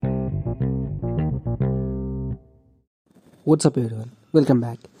What's up, everyone? Welcome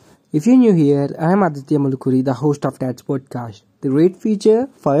back. If you're new here, I am Aditya Mulukuri, the host of TATS podcast, the great future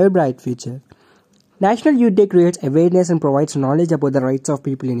for your bright future. National Youth Day creates awareness and provides knowledge about the rights of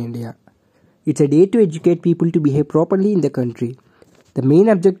people in India. It's a day to educate people to behave properly in the country. The main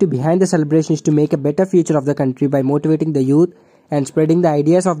objective behind the celebration is to make a better future of the country by motivating the youth and spreading the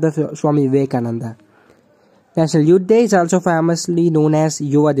ideas of the Swami Vivekananda. National Youth Day is also famously known as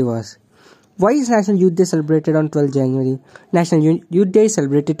Yuva Divas. Why is National Youth Day celebrated on 12 January? National Youth Day is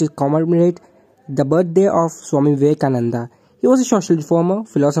celebrated to commemorate the birthday of Swami Vivekananda. He was a social reformer,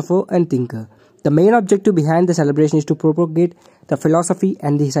 philosopher and thinker. The main objective behind the celebration is to propagate the philosophy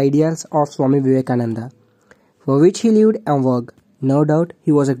and his ideals of Swami Vivekananda, for which he lived and worked. No doubt,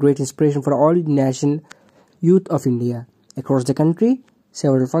 he was a great inspiration for all national youth of India. Across the country,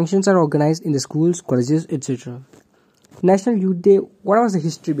 several functions are organized in the schools, colleges, etc. National Youth Day, what was the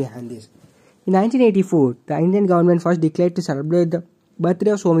history behind this? In 1984, the Indian government first declared to celebrate the birthday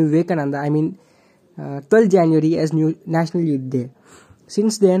of Swami Vivekananda, 12 January as National Youth Day.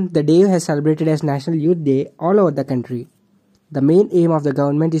 Since then, the day has celebrated as National Youth Day all over the country. The main aim of the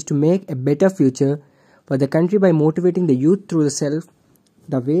government is to make a better future for the country by motivating the youth through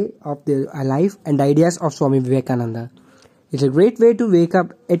the way of their life and ideas of Swami Vivekananda. It's a great way to wake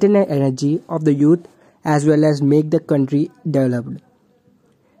up eternal energy of the youth as well as make the country developed.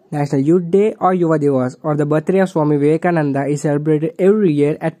 National Youth Day or Yuva Divas or the birthday of Swami Vivekananda is celebrated every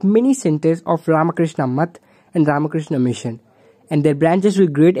year at many centers of Ramakrishna Math and Ramakrishna Mission, and their branches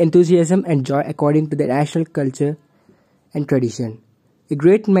with great enthusiasm and joy according to their national culture and tradition. A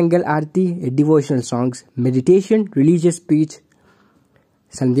great Mangal Aarti, devotional songs, meditation, religious speech,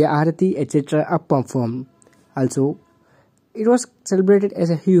 Sandhya Aarti, etc. are performed. Also, it was celebrated as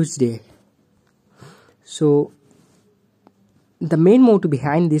a huge day. So, the main motive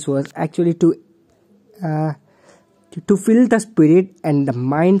behind this was actually to fill the spirit and the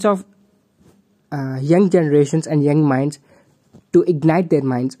minds of young generations and young minds, to ignite their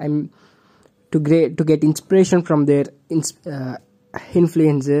minds and to get inspiration from their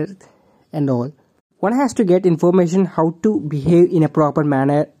influencers and all. One has to get information how to behave in a proper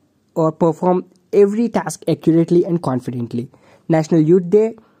manner or perform every task accurately and confidently. National Youth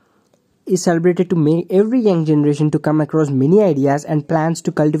Day is celebrated to make every young generation to come across many ideas and plans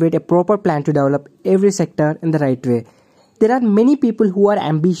to cultivate a proper plan to develop every sector in the right way. There are many people who are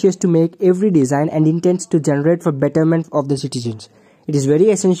ambitious to make every design and intents to generate for betterment of the citizens. It is very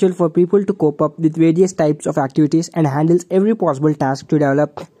essential for people to cope up with various types of activities and handles every possible task to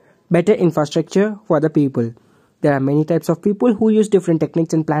develop better infrastructure for the people. There are many types of people who use different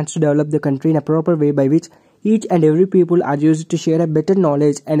techniques and plans to develop the country in a proper way by which each and every people are used to share a better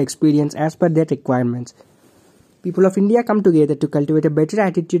knowledge and experience as per their requirements. People of India come together to cultivate a better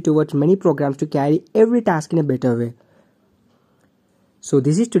attitude towards many programs to carry every task in a better way. So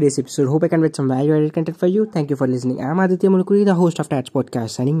this is today's episode. Hope I conveyed some value-added content for you. Thank you for listening. I am Aditya Mulukuri, the host of TATS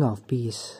podcast, signing off. Peace.